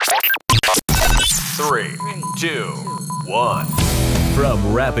3, 2, 1.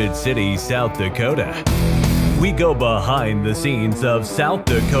 From Rapid City, South Dakota, we go behind the scenes of South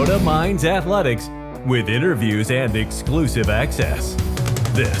Dakota Mines Athletics with interviews and exclusive access.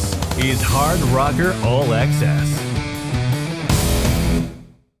 This is Hard Rocker All Access.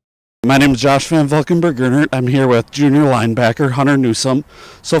 My name is Josh from Valkenburg-Gernert. I'm here with junior linebacker Hunter Newsom.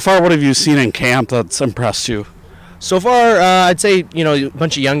 So far, what have you seen in camp that's impressed you? So far, I'd say, a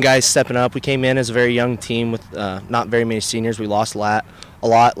bunch of young guys stepping up. We came in as a very young team with not very many seniors. We lost a lot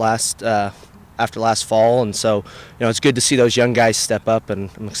after last fall, and so, it's good to see those young guys step up,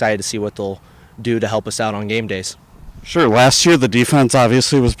 and I'm excited to see what they'll do to help us out on game days. Sure. Last year, the defense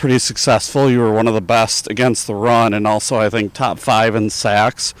obviously was pretty successful. You were one of the best against the run and also, I think, top 5 in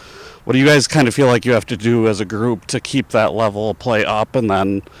sacks. What do you guys kind of feel like you have to do as a group to keep that level of play up and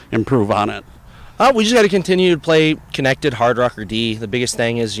then improve on it? We just got to continue to play connected, hard rocker D. The biggest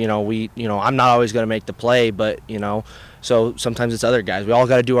thing is, I'm not always going to make the play, but, so sometimes it's other guys. We all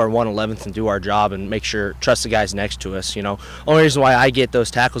got to do our 1/11th and do our job and trust the guys next to us, Only reason why I get those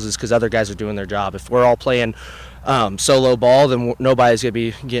tackles is because other guys are doing their job. If we're all playing solo ball, then nobody's going to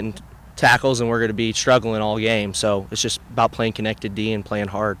be getting tackles and we're going to be struggling all game. So it's just about playing connected D and playing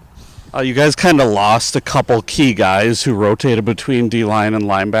hard. You guys kind of lost a couple key guys who rotated between D-line and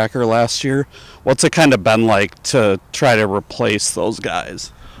linebacker last year. What's it kind of been like to try to replace those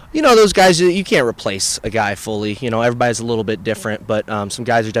guys? Those guys, you can't replace a guy fully. Everybody's a little bit different, but some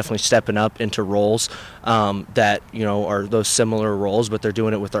guys are definitely stepping up into roles that, are those similar roles, but they're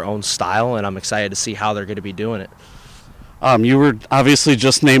doing it with their own style, and I'm excited to see how they're going to be doing it. You were obviously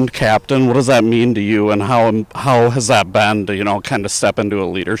just named captain. What does that mean to you, and how has that been to, kind of step into a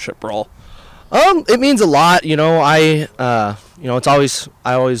leadership role? It means a lot. I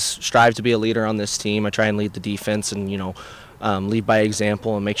always strive to be a leader on this team. I try and lead the defense and, lead by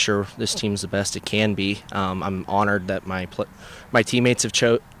example and make sure this team's the best it can be. I'm honored that my teammates have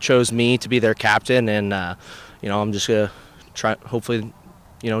chose me to be their captain, and, I'm just going to try, hopefully,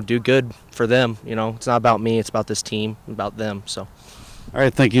 do good for them. It's not about me, it's about this team, about them. So, all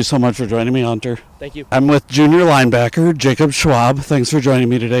right, thank you so much for joining me, Hunter. Thank you. I'm with junior linebacker Jacob Schwab. Thanks for joining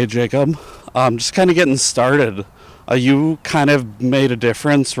me today, Jacob. Just kind of getting started. You kind of made a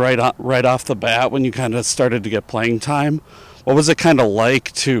difference right off the bat when you kind of started to get playing time. What was it kind of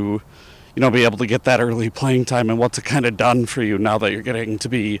like to, be able to get that early playing time, and what's it kind of done for you now that you're getting to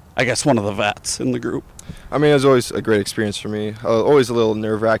be, I guess, one of the vets in the group? I mean, it was always a great experience for me. Always a little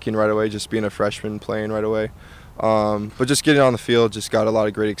nerve-wracking right away, just being a freshman playing right away. But just getting on the field, just got a lot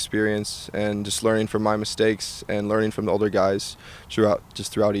of great experience, and just learning from my mistakes and learning from the older guys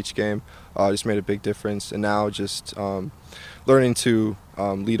throughout each game just made a big difference. And now just learning to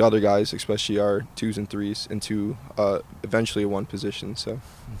lead other guys, especially our 2s and 3s, into eventually one position. So,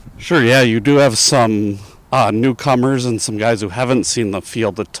 sure, yeah, you do have some newcomers and some guys who haven't seen the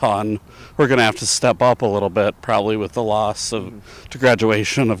field a ton. We're going to have to step up a little bit, probably with the loss to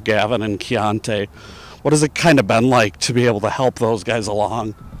graduation of Gavin and Keontae. What has it kind of been like to be able to help those guys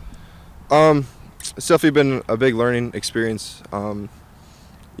along? It's definitely been a big learning experience.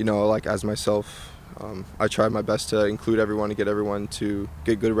 Like as myself, I try my best to include everyone and get everyone to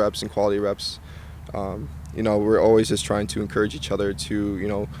get good reps and quality reps. We're always just trying to encourage each other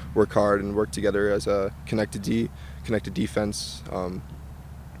to, work hard and work together as a connected defense.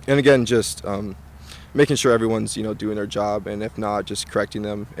 And again, just making sure everyone's, doing their job, and if not, just correcting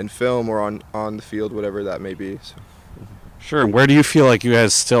them in film or on the field, whatever that may be. So. Sure. And where do you feel like you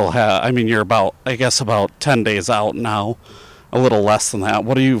guys still have, you're about 10 days out now, a little less than that.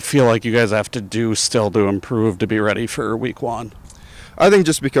 What do you feel like you guys have to do still to improve to be ready for week 1? I think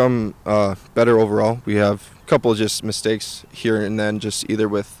just become better overall. We have a couple of just mistakes here and then, just either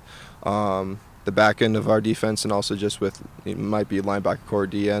with the back end of our defense and also just with, it might be linebacker core,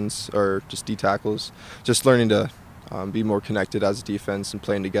 D ends, or just D tackles. Just learning to be more connected as a defense and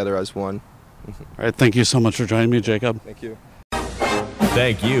playing together as one. All right, thank you so much for joining me, Jacob. Thank you.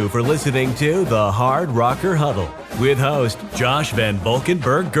 Thank you for listening to the Hard Rocker Huddle with host Josh Van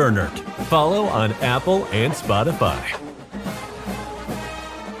Valkenburg-Gernert. Follow on Apple and Spotify.